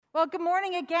Well, good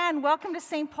morning again. Welcome to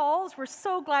St. Paul's. We're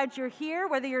so glad you're here,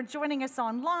 whether you're joining us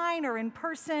online or in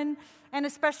person, and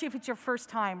especially if it's your first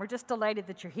time. We're just delighted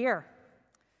that you're here.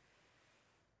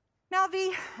 Now,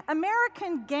 the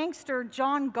American gangster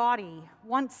John Gotti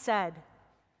once said,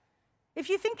 "If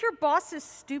you think your boss is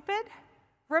stupid,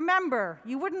 remember,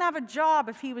 you wouldn't have a job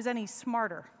if he was any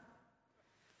smarter."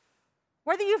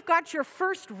 Whether you've got your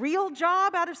first real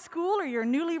job out of school or you're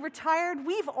newly retired,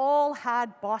 we've all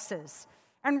had bosses.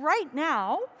 And right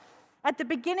now, at the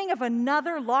beginning of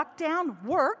another lockdown,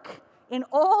 work in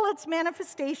all its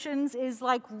manifestations is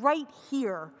like right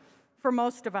here for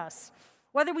most of us.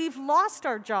 Whether we've lost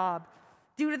our job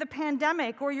due to the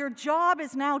pandemic or your job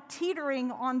is now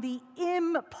teetering on the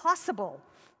impossible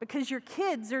because your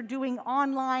kids are doing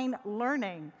online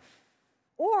learning,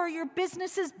 or your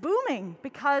business is booming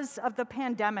because of the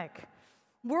pandemic,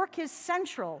 work is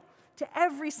central to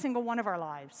every single one of our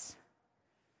lives.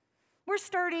 We're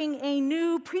starting a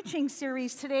new preaching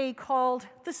series today called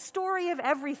The Story of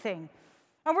Everything.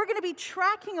 And we're going to be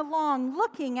tracking along,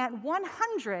 looking at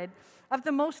 100 of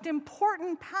the most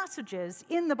important passages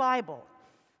in the Bible,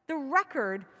 the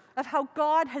record of how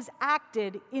God has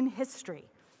acted in history.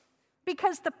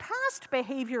 Because the past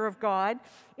behavior of God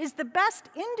is the best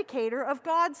indicator of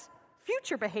God's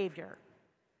future behavior.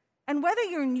 And whether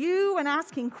you're new and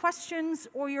asking questions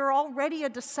or you're already a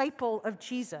disciple of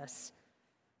Jesus,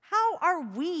 how are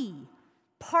we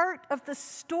part of the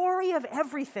story of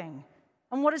everything?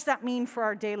 And what does that mean for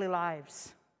our daily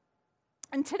lives?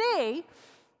 And today,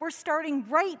 we're starting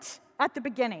right at the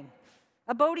beginning.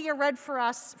 Abodia read for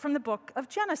us from the book of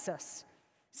Genesis,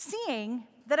 seeing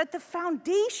that at the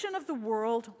foundation of the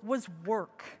world was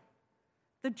work.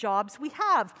 The jobs we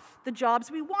have, the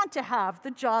jobs we want to have,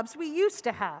 the jobs we used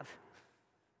to have.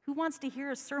 Who wants to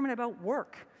hear a sermon about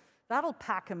work? That'll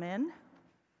pack them in.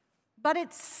 But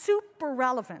it's super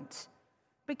relevant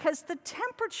because the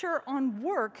temperature on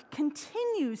work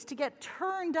continues to get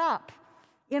turned up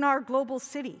in our global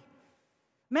city.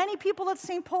 Many people at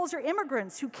St. Paul's are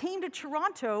immigrants who came to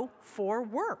Toronto for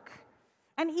work.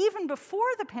 And even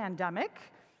before the pandemic,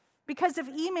 because of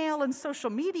email and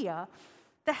social media,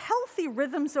 the healthy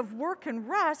rhythms of work and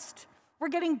rest were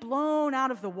getting blown out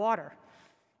of the water.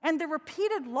 And the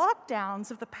repeated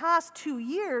lockdowns of the past 2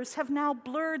 years have now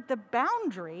blurred the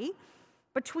boundary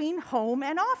between home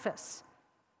and office.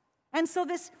 And so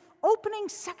this opening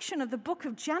section of the book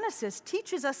of Genesis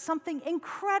teaches us something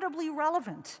incredibly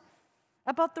relevant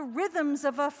about the rhythms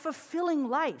of a fulfilling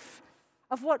life,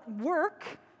 of what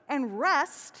work and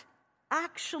rest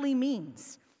actually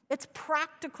means. It's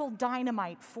practical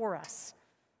dynamite for us.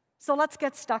 So let's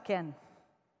get stuck in.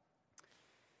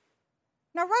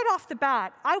 Now, right off the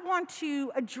bat, I want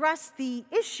to address the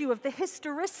issue of the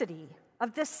historicity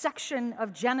of this section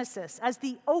of Genesis as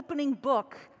the opening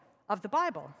book of the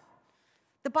Bible.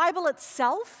 The Bible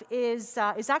itself is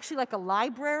actually like a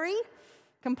library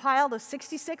compiled of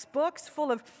 66 books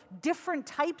full of different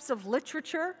types of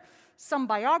literature, some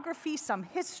biography, some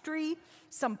history,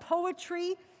 some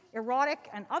poetry, erotic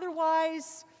and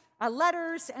otherwise,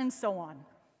 letters, and so on.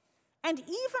 And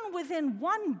even within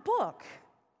one book,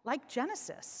 like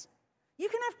Genesis, you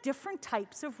can have different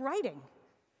types of writing.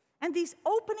 And these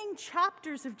opening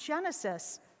chapters of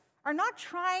Genesis are not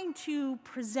trying to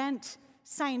present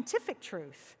scientific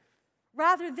truth.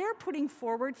 Rather, they're putting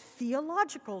forward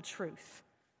theological truth.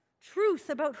 Truth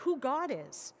about who God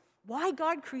is, why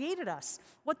God created us,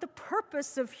 what the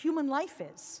purpose of human life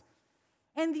is.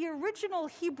 And the original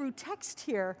Hebrew text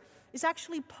here is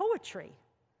actually poetry.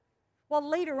 While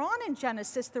later on in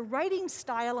Genesis, the writing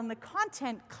style and the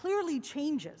content clearly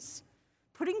changes,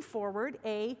 putting forward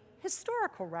a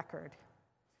historical record.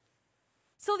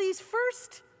 So these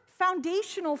first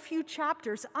foundational few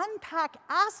chapters unpack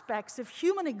aspects of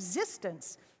human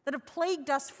existence that have plagued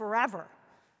us forever.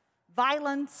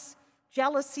 Violence,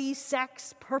 jealousy,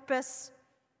 sex, purpose.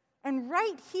 And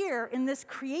right here in this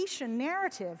creation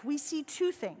narrative, we see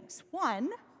two things.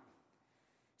 One,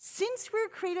 since we're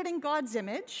created in God's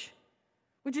image,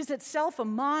 which is itself a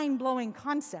mind-blowing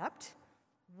concept,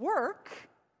 work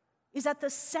is at the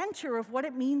center of what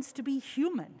it means to be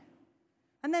human.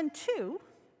 And then two,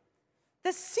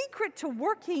 the secret to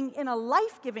working in a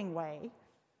life-giving way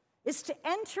is to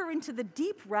enter into the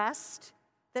deep rest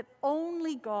that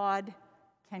only God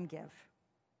can give.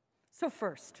 So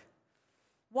first,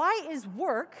 why is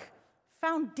work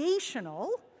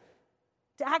foundational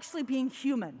to actually being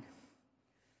human?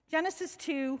 Genesis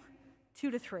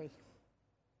 2:2-3.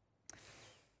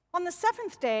 On the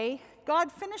seventh day,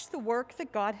 God finished the work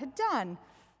that God had done,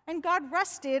 and God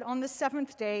rested on the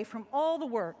seventh day from all the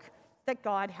work that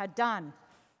God had done.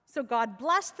 So God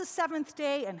blessed the seventh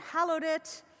day and hallowed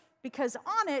it, because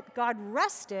on it God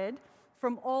rested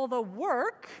from all the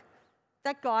work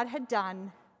that God had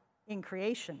done in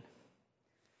creation.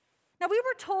 Now, we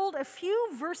were told a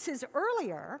few verses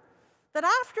earlier that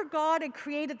after God had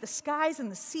created the skies and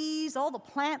the seas, all the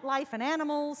plant life and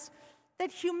animals,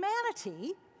 that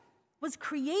humanity was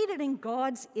created in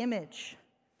God's image,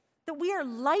 that we are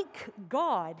like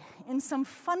God in some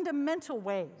fundamental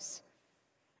ways.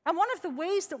 And one of the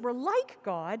ways that we're like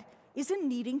God is in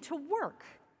needing to work,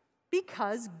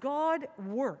 because God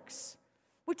works,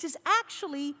 which is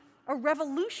actually a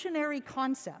revolutionary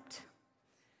concept.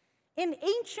 In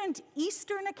ancient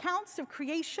Eastern accounts of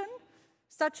creation,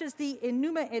 such as the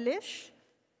Enuma Elish,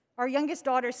 our youngest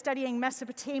daughter studying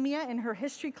Mesopotamia in her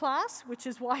history class, which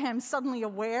is why I'm suddenly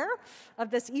aware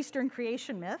of this Eastern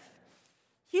creation myth,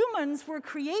 humans were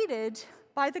created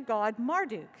by the god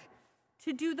Marduk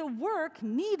to do the work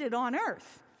needed on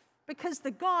earth, because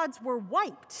the gods were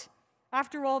wiped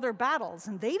after all their battles,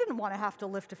 and they didn't want to have to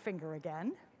lift a finger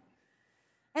again.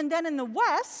 And then in the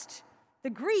West,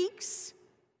 the Greeks,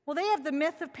 well, they have the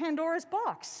myth of Pandora's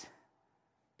box.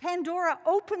 Pandora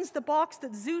opens the box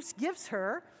that Zeus gives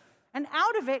her, and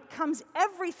out of it comes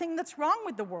everything that's wrong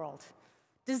with the world: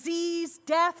 disease,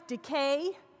 death,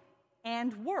 decay,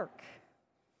 and work.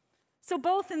 So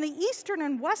both in the Eastern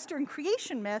and Western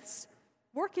creation myths,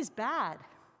 work is bad.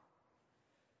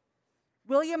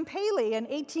 William Paley, an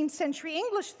 18th century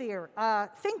English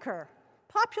thinker,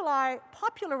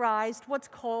 popularized what's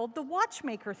called the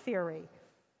watchmaker theory,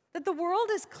 that the world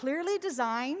is clearly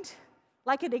designed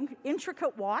like an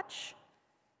intricate watch,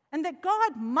 and that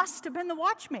God must have been the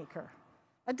watchmaker.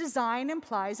 A design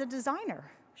implies a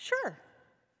designer, sure.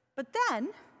 But then,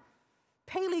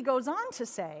 Paley goes on to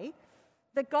say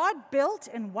that God built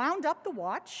and wound up the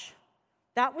watch.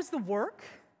 That was the work.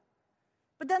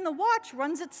 But then the watch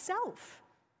runs itself,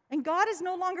 and God is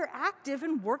no longer active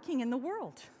and working in the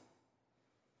world.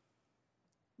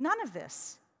 None of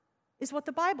this is what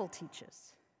the Bible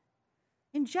teaches.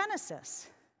 In Genesis,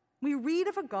 we read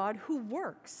of a God who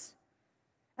works,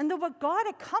 and that what God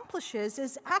accomplishes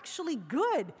is actually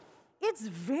good. It's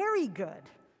very good.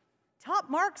 Top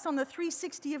marks on the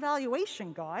 360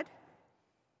 evaluation, God.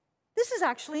 This is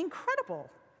actually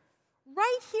incredible.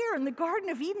 Right here in the Garden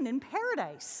of Eden in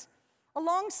paradise,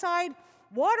 alongside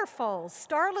waterfalls,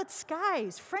 starlit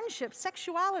skies, friendship,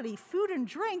 sexuality, food and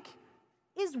drink,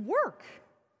 is work.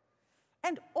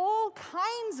 And all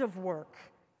kinds of work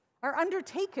are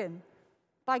undertaken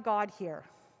by God here.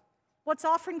 What's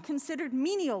often considered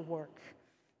menial work,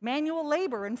 manual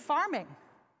labor and farming,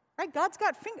 right? God's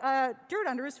got dirt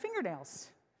under his fingernails.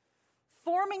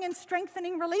 Forming and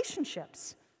strengthening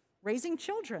relationships, raising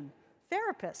children,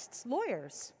 therapists,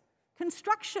 lawyers,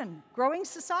 construction, growing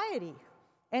society,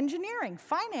 engineering,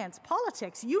 finance,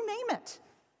 politics, you name it.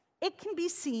 It can be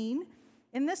seen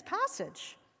in this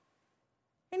passage.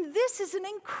 And this is an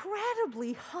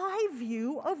incredibly high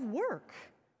view of work.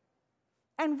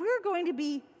 And we're going to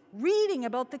be reading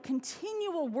about the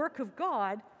continual work of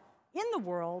God in the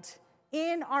world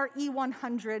in our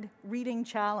E100 reading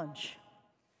challenge.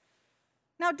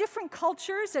 Now, different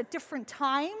cultures at different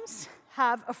times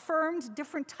have affirmed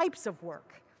different types of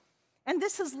work. And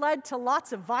this has led to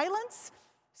lots of violence,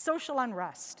 social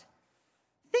unrest.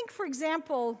 Think, for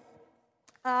example,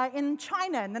 in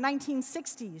China in the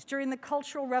 1960s, during the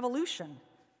Cultural Revolution,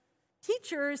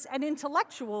 teachers and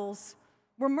intellectuals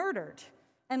were murdered,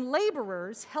 and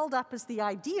laborers held up as the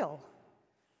ideal.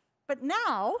 But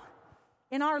now,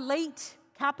 in our late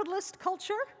capitalist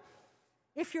culture,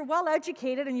 if you're well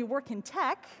educated and you work in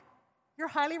tech, you're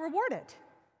highly rewarded,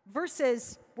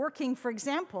 versus working, for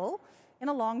example, in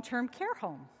a long-term care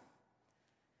home.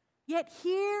 Yet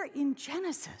here in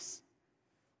Genesis,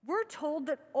 we're told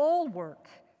that all work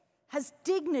has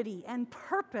dignity and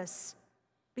purpose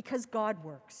because God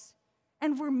works.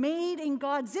 And we're made in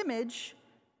God's image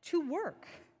to work,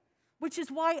 which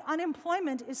is why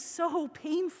unemployment is so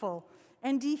painful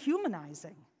and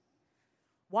dehumanizing.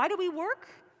 Why do we work?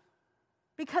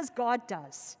 Because God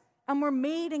does, and we're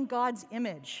made in God's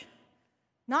image.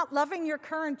 Not loving your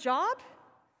current job?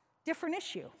 Different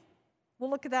issue.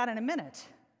 We'll look at that in a minute.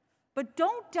 But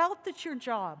don't doubt that your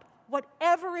job,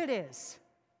 whatever it is,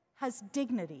 has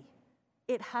dignity.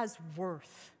 It has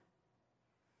worth.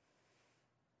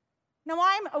 Now,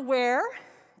 I'm aware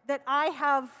that I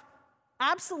have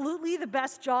absolutely the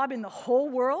best job in the whole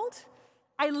world.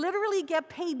 I literally get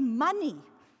paid money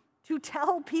to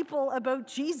tell people about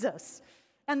Jesus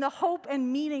and the hope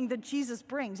and meaning that Jesus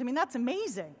brings. I mean, that's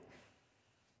amazing.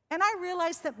 And I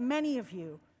realize that many of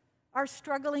you are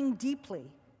struggling deeply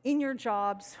in your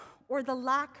jobs or the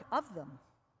lack of them.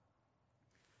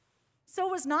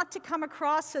 so as not to come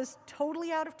across as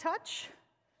totally out of touch?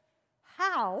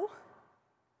 How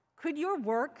could your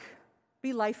work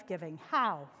be life-giving?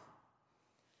 How?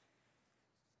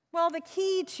 Well, the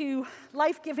key to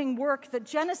life-giving work that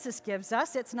Genesis gives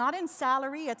us, it's not in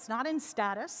salary, it's not in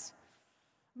status,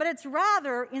 but it's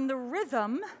rather in the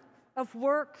rhythm of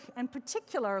work and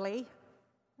particularly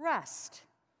rest.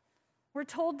 We're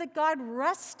told that God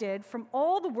rested from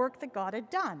all the work that God had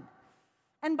done.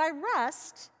 And by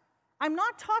rest, I'm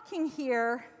not talking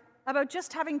here about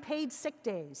just having paid sick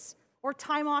days or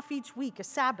time off each week, a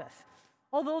Sabbath,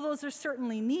 although those are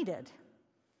certainly needed.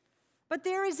 But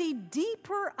there is a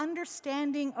deeper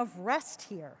understanding of rest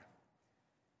here.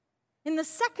 In the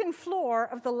second floor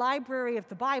of the library of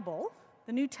the Bible,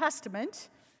 the New Testament,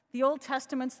 the Old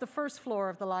Testament's the first floor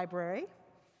of the library,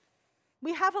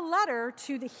 we have a letter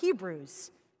to the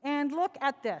Hebrews. And look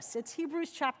at this. It's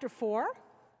Hebrews chapter 4.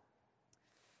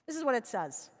 This is what it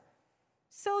says.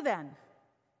 So then,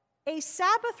 a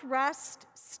Sabbath rest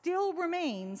still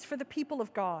remains for the people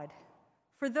of God.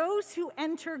 For those who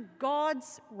enter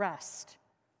God's rest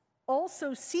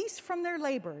also cease from their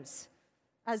labors,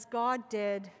 as God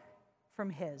did from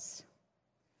his.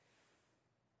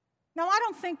 Now, I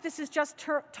don't think this is just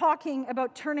talking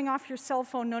about turning off your cell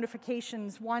phone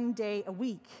notifications one day a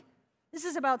week. This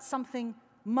is about something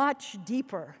much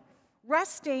deeper,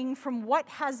 resting from what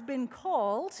has been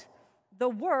called the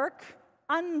work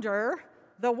under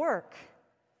the work.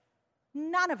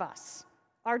 None of us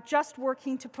are just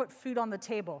working to put food on the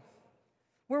table.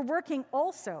 We're working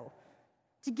also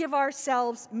to give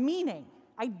ourselves meaning,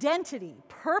 identity,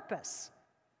 purpose.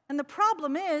 And the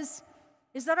problem is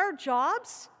that our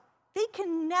jobs, they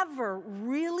can never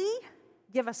really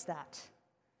give us that.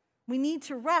 We need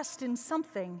to rest in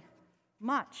something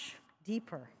much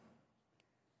deeper.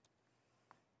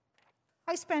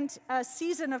 I spent a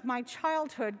season of my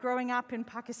childhood growing up in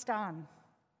Pakistan.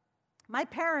 My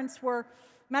parents were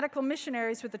medical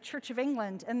missionaries with the Church of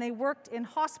England, and they worked in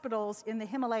hospitals in the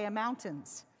Himalaya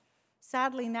mountains,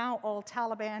 sadly now all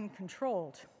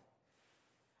Taliban-controlled.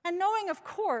 And knowing, of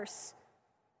course,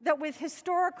 that with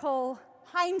historical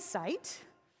hindsight,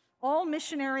 all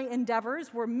missionary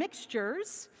endeavors were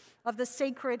mixtures of the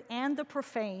sacred and the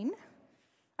profane,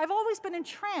 I've always been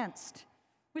entranced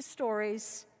with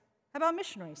stories about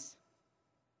missionaries.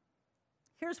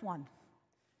 Here's one.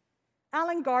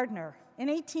 Alan Gardner, in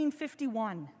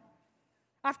 1851,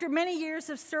 after many years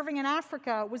of serving in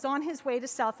Africa, was on his way to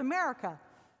South America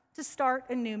to start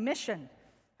a new mission.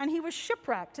 And he was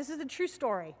shipwrecked, this is a true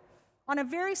story, on a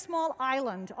very small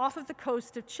island off of the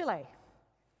coast of Chile.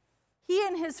 He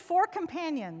and his 4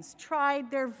 companions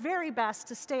tried their very best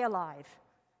to stay alive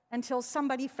until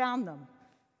somebody found them,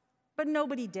 but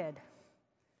nobody did.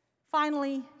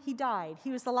 Finally, he died.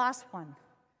 He was the last one.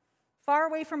 Far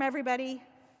away from everybody,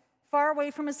 far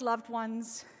away from his loved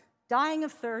ones, dying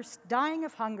of thirst, dying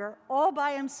of hunger, all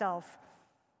by himself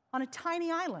on a tiny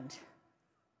island.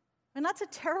 And that's a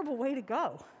terrible way to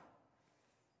go.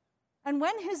 And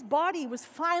when his body was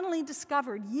finally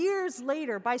discovered years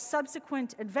later by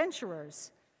subsequent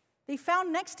adventurers, they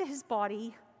found next to his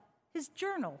body his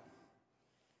journal.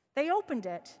 They opened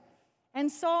it and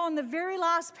saw on the very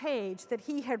last page that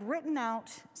he had written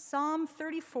out Psalm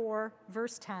 34,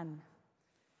 verse 10.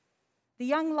 The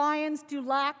young lions do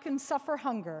lack and suffer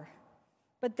hunger,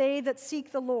 but they that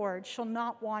seek the Lord shall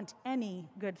not want any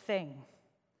good thing.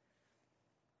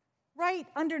 Right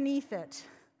underneath it,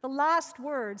 the last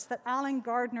words that Alan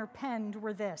Gardner penned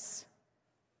were this: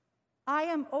 I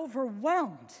am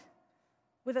overwhelmed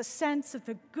with a sense of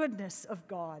the goodness of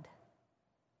God.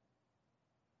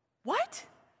 What?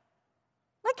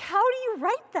 Like, how do you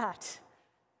write that?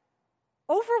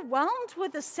 Overwhelmed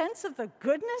with a sense of the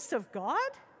goodness of God?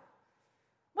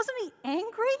 Wasn't he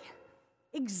angry,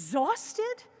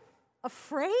 exhausted,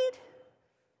 afraid?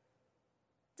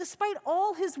 Despite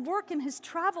all his work and his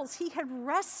travels, he had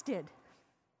rested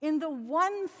in the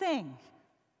one thing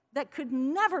that could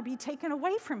never be taken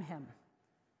away from him: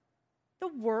 the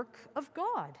work of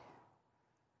God.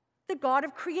 The God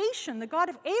of creation, the God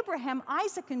of Abraham,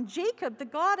 Isaac, and Jacob, the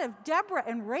God of Deborah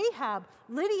and Rahab,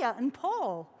 Lydia and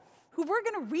Paul, who we're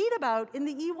going to read about in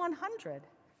the E100.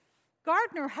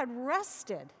 Gardner had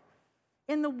rested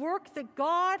in the work that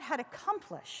God had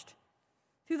accomplished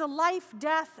through the life,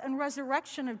 death, and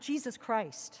resurrection of Jesus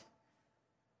Christ.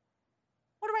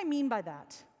 What do I mean by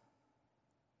that?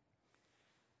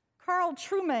 Carl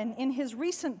Trueman, in his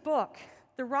recent book,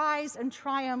 The Rise and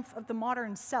Triumph of the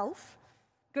Modern Self,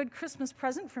 good Christmas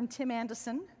present from Tim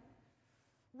Andison,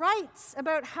 writes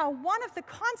about how one of the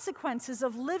consequences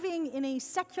of living in a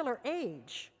secular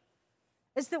age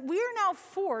is that we are now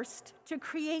forced to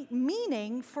create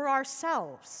meaning for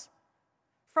ourselves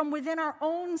from within our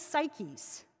own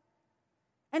psyches.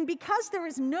 And because there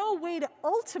is no way to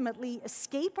ultimately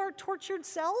escape our tortured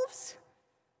selves,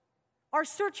 our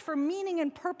search for meaning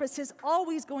and purpose is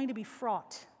always going to be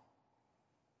fraught.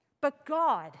 But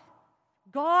God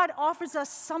offers us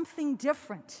something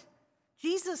different.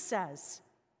 Jesus says,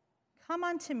 "Come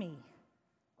unto me,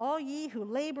 all ye who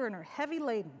labor and are heavy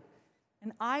laden,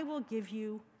 and I will give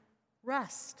you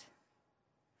rest."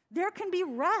 There can be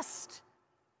rest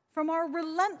from our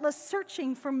relentless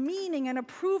searching for meaning and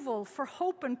approval, for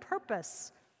hope and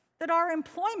purpose that our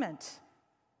employment,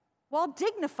 while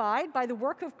dignified by the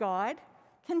work of God,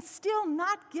 can still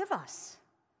not give us.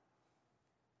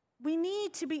 We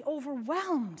need to be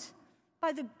overwhelmed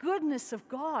by the goodness of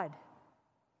God,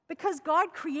 because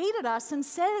God created us and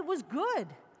said it was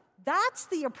good. That's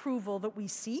the approval that we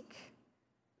seek.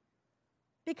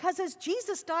 Because as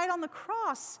Jesus died on the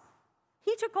cross,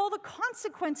 he took all the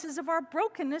consequences of our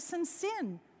brokenness and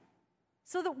sin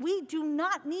so that we do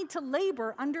not need to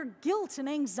labor under guilt and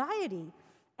anxiety.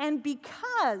 And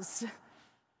because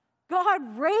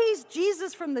God raised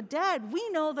Jesus from the dead, we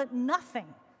know that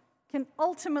nothing can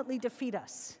ultimately defeat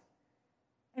us.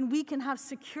 And we can have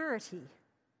security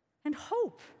and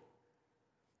hope.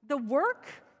 The work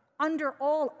under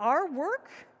all our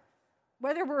work,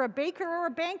 whether we're a baker or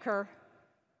a banker,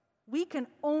 we can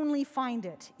only find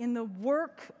it in the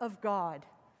work of God.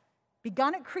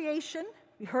 Begun at creation,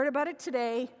 we heard about it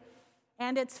today,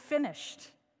 and it's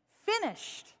finished.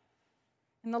 Finished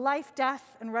in the life,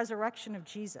 death, and resurrection of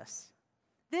Jesus.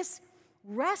 This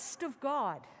rest of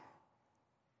God,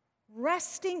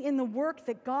 resting in the work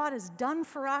that God has done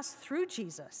for us through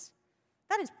Jesus,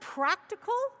 that is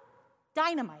practical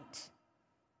dynamite,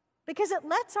 because it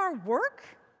lets our work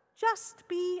just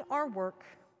be our work,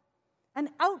 an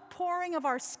outpouring of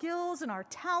our skills and our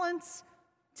talents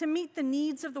to meet the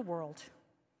needs of the world,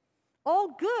 all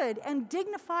good and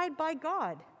dignified by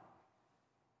God.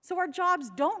 So our jobs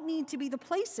don't need to be the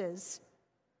places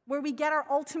where we get our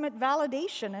ultimate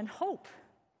validation and hope.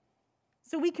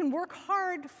 So we can work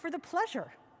hard for the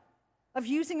pleasure of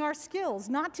using our skills,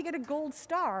 not to get a gold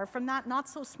star from that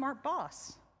not-so-smart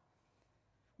boss.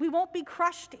 We won't be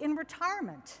crushed in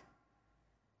retirement,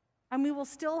 and we will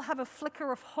still have a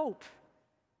flicker of hope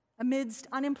amidst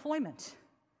unemployment,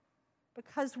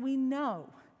 because we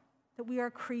know that we are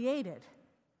created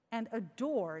and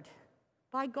adored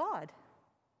by God.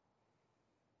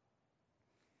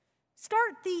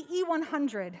 Start the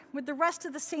E100 with the rest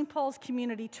of the St. Paul's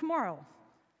community tomorrow.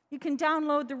 You can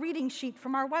download the reading sheet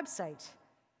from our website.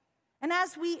 And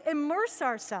as we immerse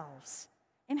ourselves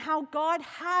in how God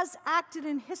has acted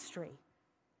in history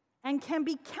and can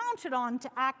be counted on to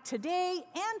act today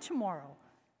and tomorrow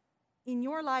in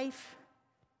your life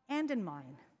and in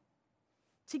mine,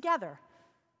 together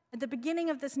at the beginning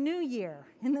of this new year,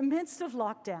 in the midst of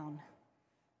lockdown,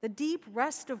 the deep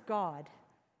rest of God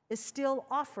is still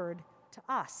offered to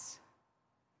us.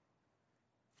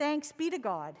 Thanks be to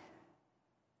God.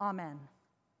 Amen.